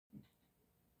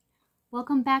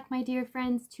Welcome back, my dear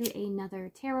friends, to another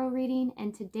tarot reading.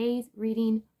 And today's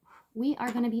reading, we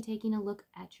are going to be taking a look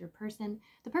at your person,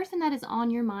 the person that is on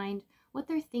your mind, what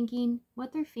they're thinking,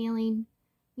 what they're feeling,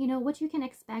 you know, what you can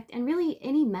expect, and really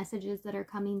any messages that are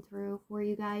coming through for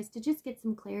you guys to just get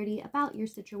some clarity about your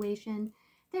situation.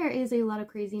 There is a lot of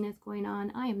craziness going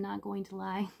on. I am not going to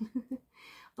lie.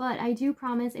 But I do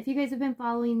promise, if you guys have been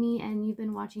following me and you've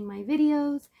been watching my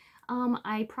videos,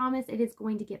 I promise it is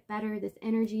going to get better. This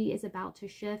energy is about to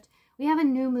shift. We have a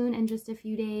new moon in just a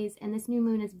few days, and this new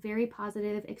moon is very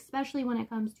positive, especially when it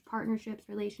comes to partnerships,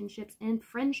 relationships, and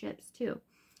friendships too.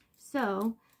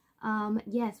 So,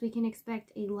 yes, we can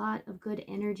expect a lot of good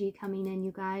energy coming in,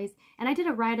 you guys. And I did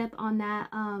a write-up on that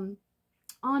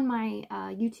on my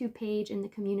YouTube page in the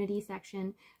community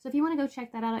section. So if you want to go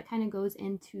check that out, it kind of goes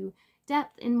into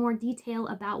depth and more detail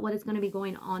about what is going to be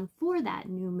going on for that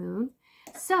new moon.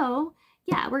 So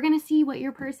yeah, we're going to see what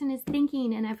your person is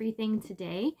thinking and everything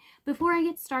today. Before I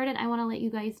get started, I want to let you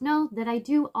guys know that I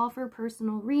do offer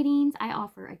personal readings. I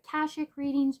offer Akashic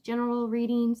readings, general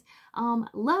readings,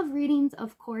 love readings,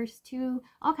 of course, too,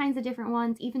 all kinds of different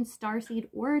ones, even starseed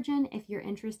origin if you're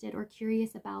interested or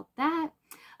curious about that.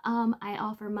 I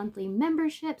offer monthly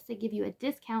memberships that give you a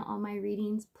discount on my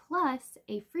readings, plus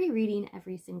a free reading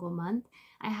every single month.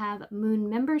 I have moon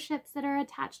memberships that are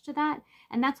attached to that,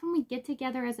 and that's when we get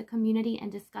together as a community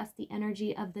and discuss the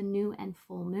energy of the new and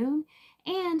full moon.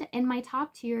 And in my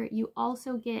top tier, you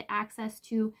also get access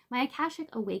to my Akashic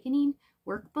Awakening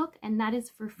workbook, and that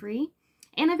is for free.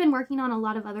 And I've been working on a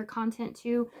lot of other content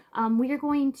too. We are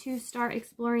going to start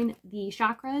exploring the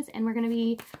chakras, and we're going to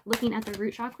be looking at the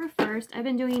root chakra first. I've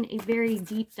been doing a very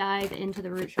deep dive into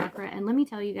the root chakra, and let me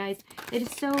tell you guys, it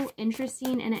is so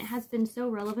interesting, and it has been so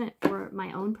relevant for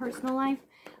my own personal life.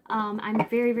 I'm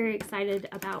very, very excited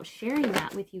about sharing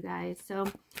that with you guys. So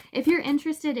if you're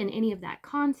interested in any of that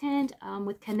content,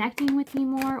 with connecting with me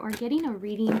more or getting a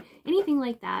reading, anything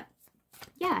like that,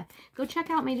 yeah, go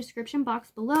check out my description box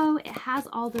below. It has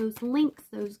all those links,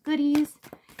 those goodies.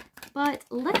 But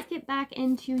let's get back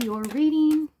into your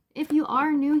reading. If you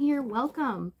are new here,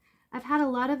 welcome. I've had a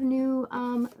lot of new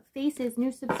faces,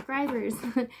 new subscribers.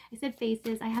 I said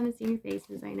faces. I haven't seen your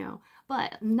faces, I know.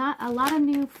 But not a lot of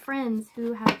new friends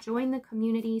who have joined the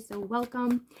community, so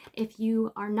welcome. If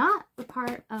you are not a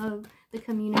part of the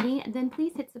community, then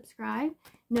please hit subscribe,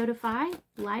 notify,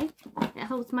 like. It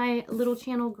helps my little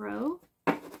channel grow.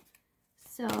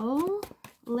 So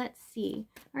let's see.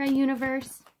 All right,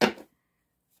 universe,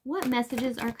 what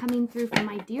messages are coming through from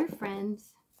my dear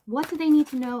friends? What do they need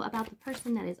to know about the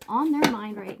person that is on their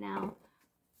mind right now?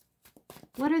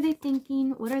 What are they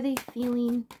thinking? What are they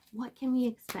feeling? What can we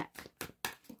expect?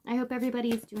 I hope everybody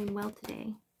is doing well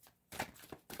today.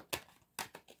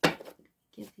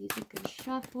 Give these a good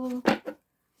shuffle.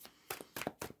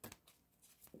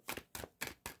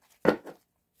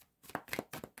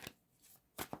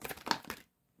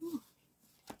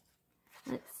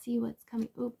 Let's see what's coming.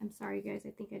 Oh, I'm sorry, guys. I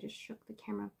think I just shook the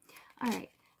camera. All right.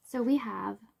 So we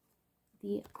have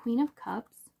the Queen of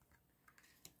Cups.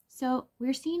 So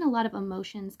we're seeing a lot of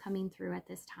emotions coming through at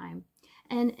this time.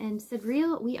 And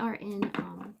Sibril, we are in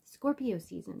Scorpio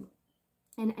season.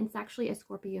 And it's actually a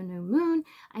Scorpio new moon.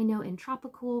 I know in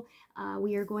tropical,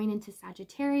 we are going into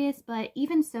Sagittarius, but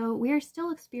even so, we are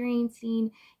still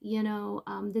experiencing, you know,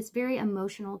 this very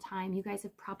emotional time. You guys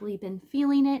have probably been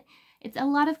feeling it. It's a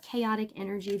lot of chaotic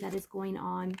energy that is going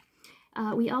on.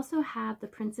 We also have the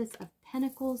Princess of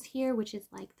Pentacles here, which is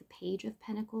like the Page of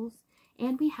Pentacles.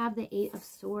 And we have the Eight of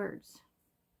Swords.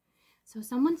 So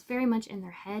someone's very much in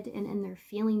their head and in their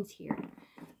feelings here.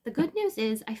 The good news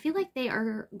is I feel like they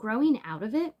are growing out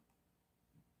of it.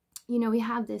 You know, we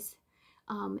have this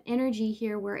energy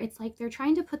here where it's like they're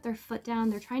trying to put their foot down.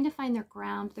 They're trying to find their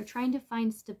ground. They're trying to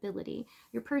find stability.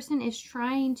 Your person is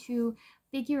trying to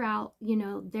figure out, you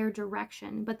know, their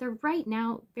direction, but they're right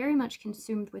now very much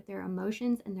consumed with their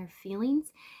emotions and their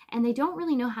feelings, and they don't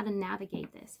really know how to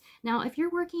navigate this. Now, if you're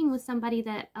working with somebody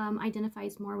that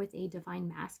identifies more with a divine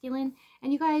masculine,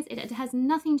 and you guys, it has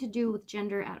nothing to do with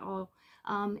gender at all.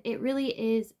 It really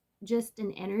is just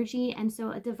an energy, and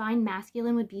so a divine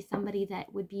masculine would be somebody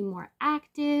that would be more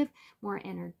active, more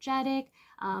energetic,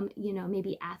 you know,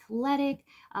 maybe athletic,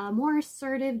 more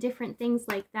assertive, different things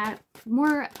like that.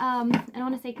 More, I don't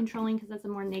want to say controlling because that's a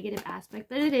more negative aspect,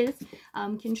 but it is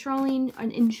controlling,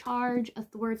 in charge,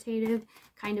 authoritative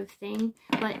kind of thing.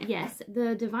 But yes,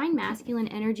 the divine masculine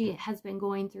energy has been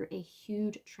going through a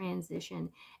huge transition,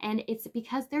 and it's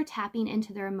because they're tapping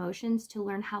into their emotions to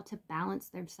learn how to balance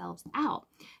themselves out.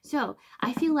 So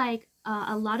I feel like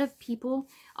a lot of people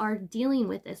are dealing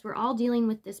with this. We're all dealing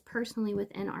with this personally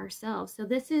within ourselves. So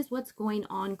this is what's going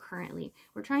on currently.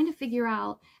 We're trying to figure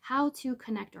out how to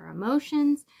connect our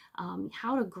emotions,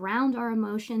 how to ground our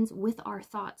emotions with our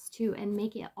thoughts too, and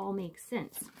make it all make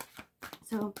sense.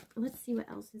 So let's see what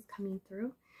else is coming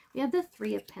through. We have the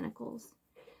Three of Pentacles.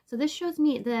 So this shows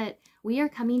me that we are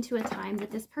coming to a time that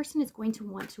this person is going to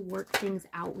want to work things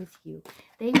out with you.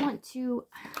 They want to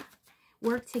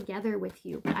work together with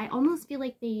you, but I almost feel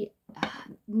like they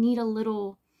need a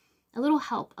little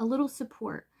help, a little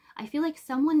support. I feel like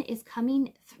someone is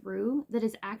coming through that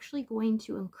is actually going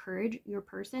to encourage your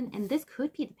person, and this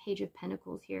could be the Page of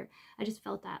Pentacles here. I just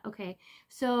felt that. Okay,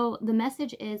 so the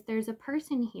message is there's a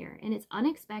person here, and it's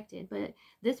unexpected, but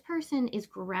this person is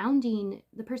grounding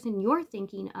the person you're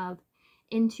thinking of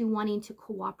into wanting to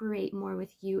cooperate more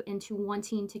with you, into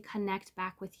wanting to connect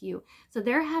back with you. So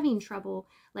they're having trouble,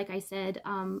 like I said,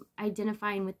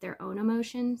 identifying with their own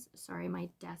emotions. Sorry, my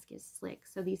desk is slick,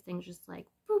 so these things just like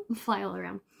boop, fly all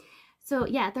around. So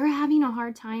yeah, they're having a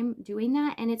hard time doing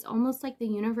that, and it's almost like the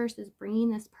universe is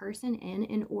bringing this person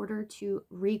in order to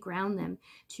reground them,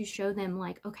 to show them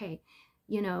like, okay,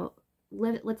 you know,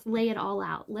 let's lay it all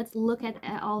out. Let's look at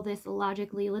all this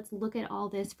logically. Let's look at all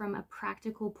this from a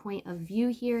practical point of view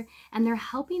here. And they're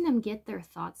helping them get their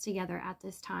thoughts together at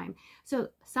this time. So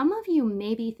some of you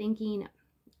may be thinking,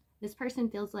 this person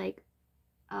feels like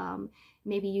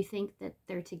maybe you think that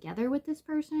they're together with this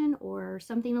person or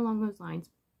something along those lines.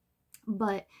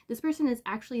 But this person is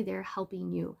actually there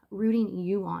helping you, rooting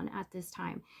you on at this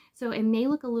time. So it may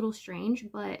look a little strange,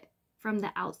 but from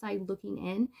the outside looking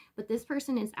in, but this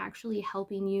person is actually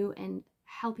helping you and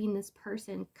helping this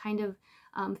person kind of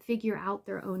figure out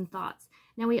their own thoughts.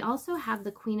 Now we also have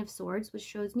the Queen of Swords, which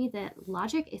shows me that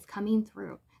logic is coming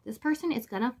through. This person is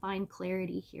going to find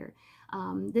clarity here.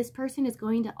 This person is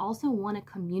going to also want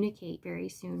to communicate very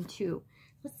soon too.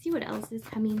 Let's see what else is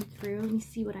coming through. Let me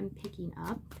see what I'm picking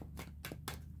up.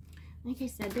 Like I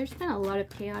said, there's been a lot of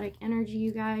chaotic energy,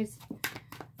 you guys.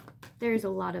 There's a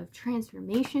lot of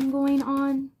transformation going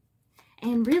on.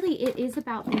 And really, it is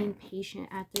about being patient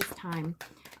at this time.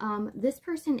 This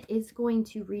person is going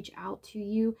to reach out to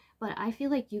you, but I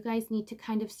feel like you guys need to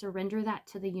kind of surrender that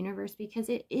to the universe because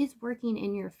it is working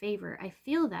in your favor. I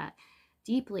feel that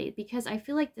deeply because I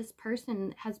feel like this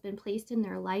person has been placed in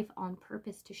their life on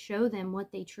purpose to show them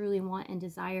what they truly want and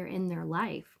desire in their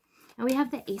life. Now we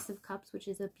have the Ace of Cups, which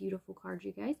is a beautiful card,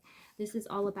 you guys. This is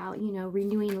all about, you know,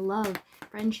 renewing love,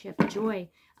 friendship, joy.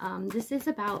 This is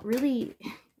about really,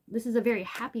 this is a very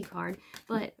happy card,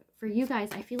 but for you guys,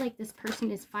 I feel like this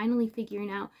person is finally figuring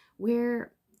out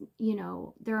where, you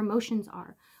know, their emotions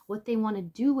are, what they want to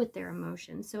do with their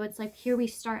emotions. So it's like here we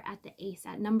start at the Ace,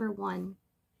 at number 1.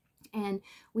 And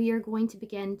we are going to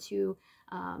begin to,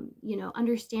 you know,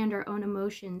 understand our own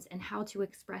emotions and how to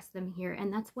express them here.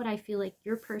 And that's what I feel like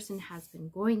your person has been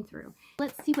going through.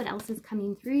 Let's see what else is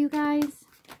coming through, you guys.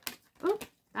 Oh,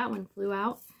 that one flew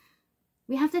out.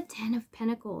 We have the 10 of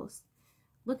Pentacles.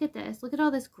 Look at this. Look at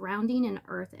all this grounding and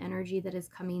earth energy that is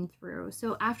coming through.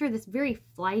 So after this very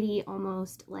flighty,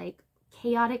 almost like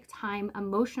chaotic time,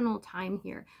 emotional time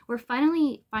here, we're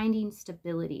finally finding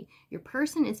stability. Your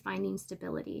person is finding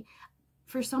stability.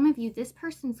 For some of you, this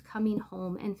person's coming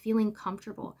home and feeling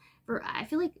comfortable. I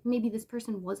feel like maybe this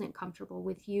person wasn't comfortable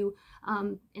with you,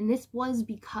 and this was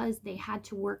because they had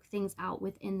to work things out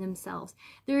within themselves.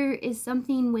 There is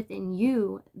something within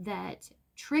you that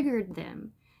triggered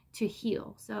them to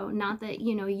heal. So not that,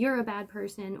 you know, you're a bad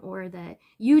person or that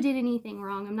you did anything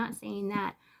wrong. I'm not saying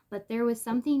that. But there was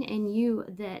something in you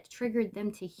that triggered them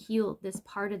to heal this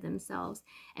part of themselves.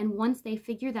 And once they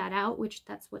figure that out, which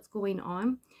that's what's going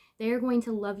on, they're going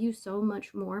to love you so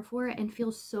much more for it and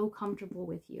feel so comfortable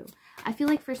with you. I feel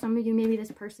like for some of you, maybe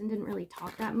this person didn't really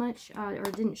talk that much or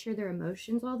didn't share their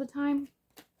emotions all the time.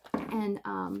 And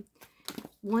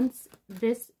once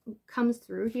this comes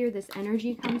through here, this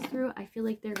energy comes through, I feel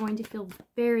like they're going to feel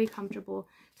very comfortable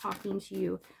talking to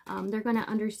you. They're going to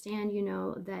understand, you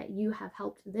know, that you have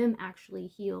helped them actually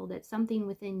heal, that something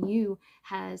within you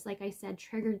has, like I said,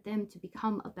 triggered them to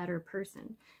become a better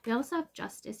person. We also have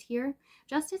Justice here.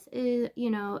 Justice is, you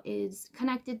know, is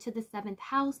connected to the 7th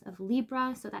house of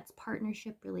Libra, so that's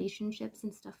partnership, relationships,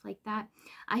 and stuff like that.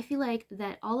 I feel like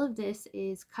that all of this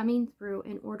is coming through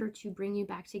in order to bring you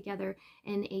back together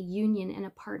in a union and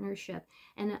a partnership.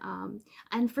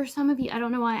 And for some of you, I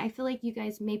don't know why, I feel like you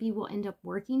guys maybe will end up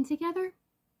working together.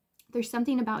 There's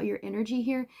something about your energy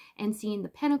here and seeing the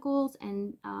Pentacles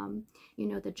and, you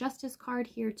know, the Justice card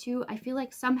here too. I feel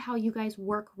like somehow you guys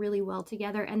work really well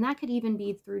together, and that could even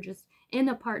be through just in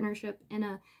a partnership, in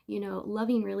a, you know,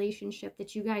 loving relationship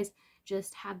that you guys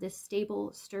just have this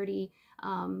stable, sturdy,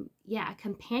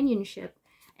 companionship.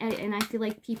 And I feel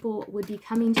like people would be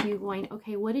coming to you going,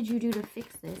 okay, what did you do to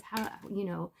fix this?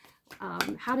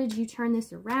 How did you turn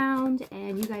this around?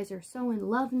 And you guys are so in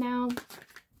love now.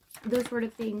 Those sort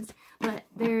of things. But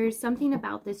there's something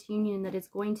about this union that is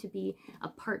going to be a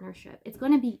partnership. It's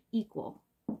going to be equal.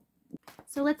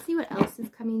 So let's see what else is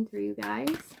coming through, you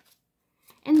guys.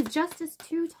 And Justice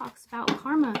 2 talks about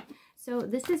karma. So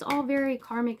this is all very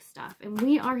karmic stuff, and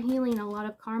we are healing a lot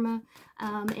of karma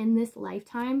in this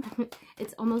lifetime.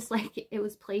 It's almost like it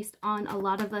was placed on a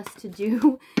lot of us to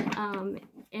do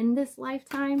in this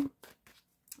lifetime.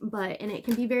 And it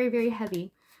can be very, very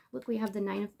heavy. Look, we have the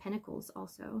 9 of Pentacles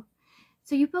also.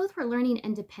 So you both were learning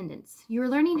independence. You were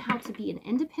learning how to be an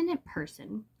independent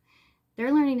person.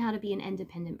 They're learning how to be an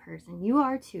independent person. You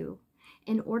are too,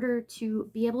 in order to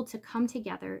be able to come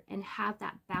together and have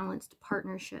that balanced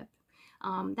partnership.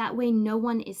 That way no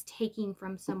one is taking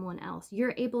from someone else.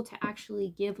 You're able to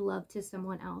actually give love to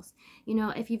someone else. You know,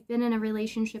 if you've been in a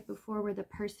relationship before where the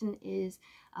person is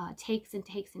takes and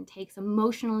takes and takes,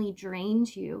 emotionally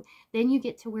drains you, then you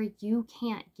get to where you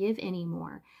can't give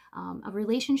anymore. A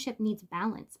relationship needs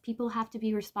balance. People have to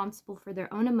be responsible for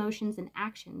their own emotions and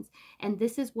actions. And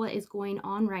this is what is going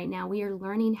on right now. We are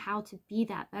learning how to be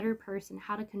that better person,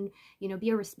 how to be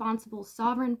a responsible,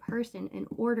 sovereign person in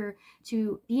order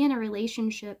to be in a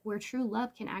relationship where true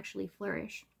love can actually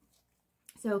flourish.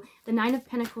 So the 9 of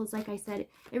Pentacles, like I said,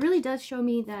 it really does show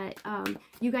me that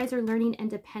you guys are learning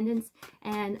independence.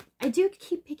 And I do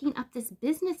keep picking up this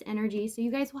business energy. So you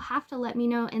guys will have to let me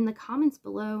know in the comments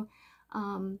below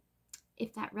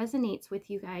if that resonates with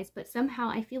you guys. But somehow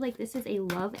I feel like this is a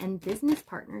love and business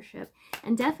partnership.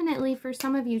 And definitely for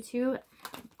some of you too,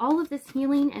 all of this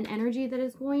healing and energy that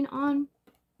is going on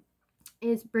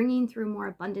is bringing through more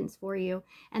abundance for you.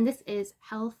 And this is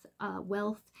health,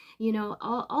 wealth,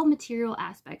 all material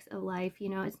aspects of life.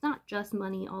 It's not just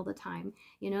money all the time.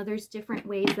 There's different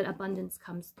ways that abundance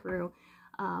comes through.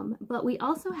 But we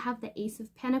also have the Ace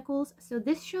of Pentacles. So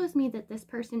this shows me that this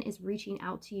person is reaching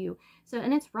out to you.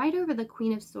 And it's right over the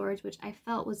Queen of Swords, which I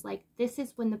felt was like, this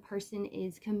is when the person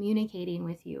is communicating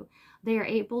with you. They are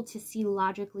able to see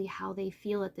logically how they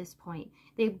feel at this point.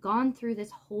 They've gone through this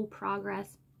whole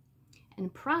progress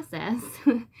and process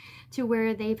to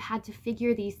where they've had to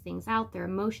figure these things out, their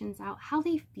emotions out, how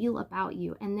they feel about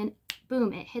you. And then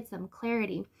boom, it hits them,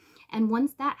 clarity. And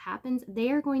once that happens, they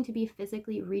are going to be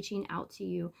physically reaching out to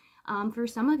you. For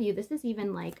some of you, this is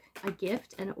even like a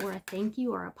gift or a thank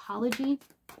you or apology.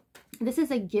 This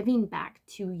is a giving back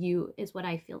to you is what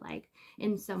I feel like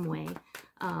in some way.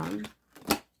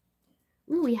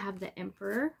 Ooh, we have the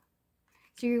Emperor.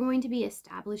 So you're going to be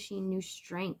establishing new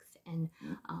strength and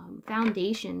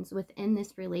foundations within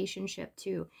this relationship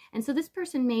too. And so this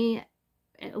person may,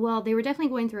 well, they were definitely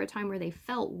going through a time where they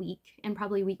felt weak and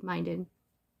probably weak-minded.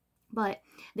 But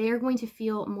they are going to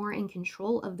feel more in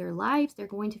control of their lives. They're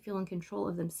going to feel in control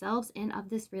of themselves and of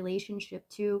this relationship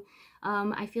too.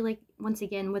 I feel like, once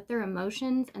again, with their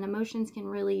emotions, and emotions can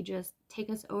really just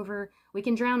take us over. We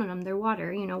can drown in them. They're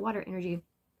water, water energy.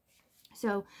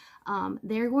 So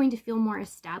they're going to feel more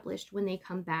established when they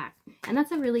come back. And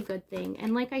that's a really good thing.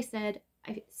 And like I said,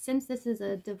 since this is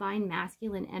a divine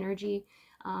masculine energy,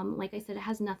 like I said, it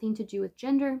has nothing to do with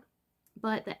gender.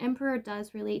 But the Emperor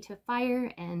does relate to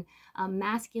fire and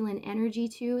masculine energy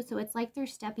too. So it's like they're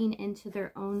stepping into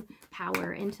their own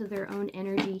power, into their own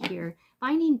energy here,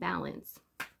 finding balance.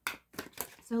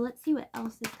 So let's see what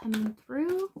else is coming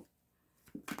through.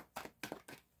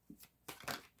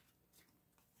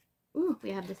 Ooh,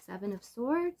 we have the 7 of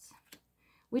Swords,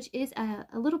 which is a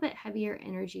little bit heavier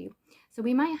energy. So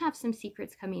we might have some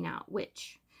secrets coming out,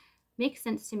 which makes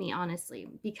sense to me, honestly,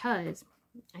 because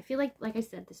I feel like I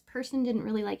said, this person didn't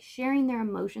really like sharing their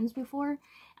emotions before.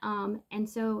 And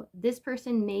so this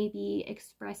person may be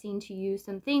expressing to you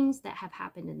some things that have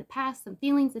happened in the past, some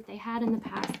feelings that they had in the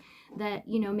past that,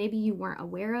 maybe you weren't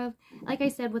aware of. Like I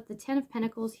said, with the 10 of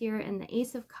Pentacles here and the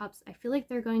Ace of Cups, I feel like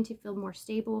they're going to feel more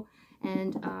stable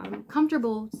and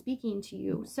comfortable speaking to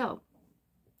you. So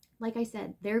like I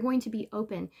said, they're going to be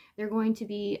open. They're going to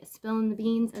be spilling the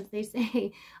beans, as they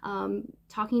say,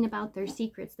 talking about their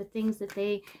secrets, the things that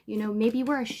they, maybe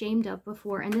were ashamed of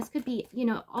before. And this could be,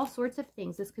 all sorts of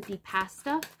things. This could be past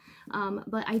stuff.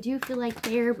 But I do feel like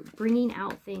they're bringing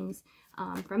out things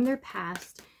from their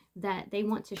past that they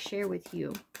want to share with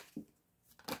you.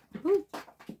 Ooh,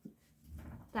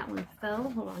 that one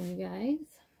fell. Hold on, you guys.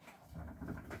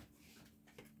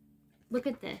 Look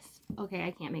at this. Okay,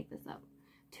 I can't make this up.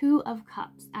 2 of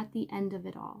Cups at the end of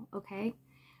it all, okay?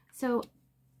 So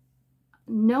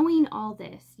knowing all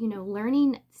this,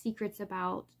 learning secrets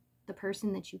about the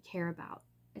person that you care about,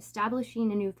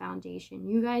 establishing a new foundation,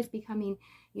 you guys becoming,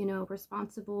 you know,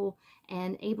 responsible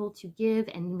and able to give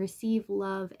and receive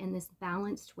love in this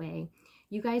balanced way.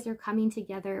 You guys are coming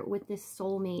together with this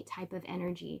soulmate type of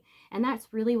energy. And that's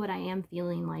really what I am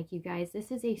feeling like, you guys.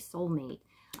 This is a soulmate.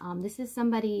 This is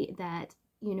somebody that,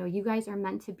 you know, you guys are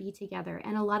meant to be together.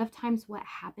 And a lot of times what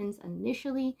happens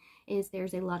initially is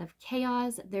there's a lot of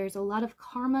chaos. There's a lot of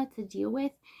karma to deal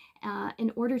with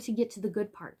in order to get to the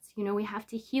good parts. You know, we have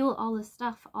to heal all the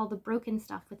stuff, all the broken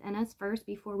stuff within us first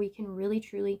before we can really,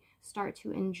 truly start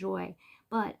to enjoy.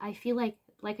 But I feel like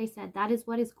I said, that is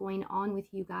what is going on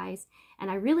with you guys. And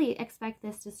I really expect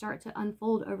this to start to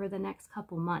unfold over the next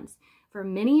couple months. For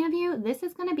many of you, this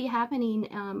is going to be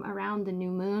happening around the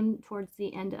new moon towards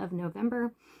the end of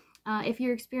November. If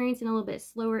you're experiencing a little bit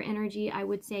slower energy, I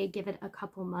would say give it a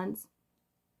couple months,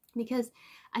 because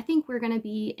I think we're going to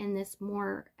be in this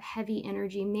more heavy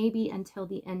energy maybe until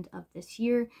the end of this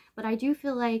year. But I do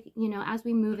feel like, you know, as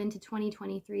we move into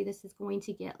 2023, this is going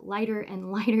to get lighter and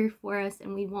lighter for us,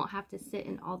 and we won't have to sit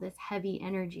in all this heavy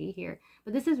energy here.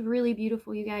 But this is really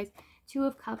beautiful, you guys. Two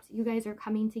of Cups, you guys are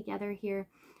coming together here.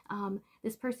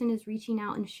 This person is reaching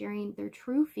out and sharing their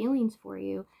true feelings for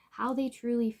you, how they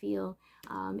truly feel.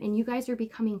 And you guys are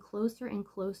becoming closer and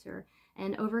closer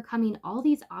and overcoming all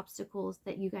these obstacles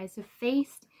that you guys have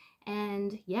faced.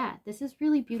 And yeah, this is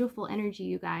really beautiful energy,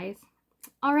 you guys.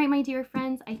 All right, my dear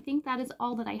friends, I think that is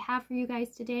all that I have for you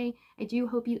guys today. I do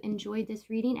hope you enjoyed this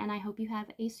reading, and I hope you have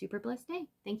a super blessed day.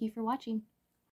 Thank you for watching.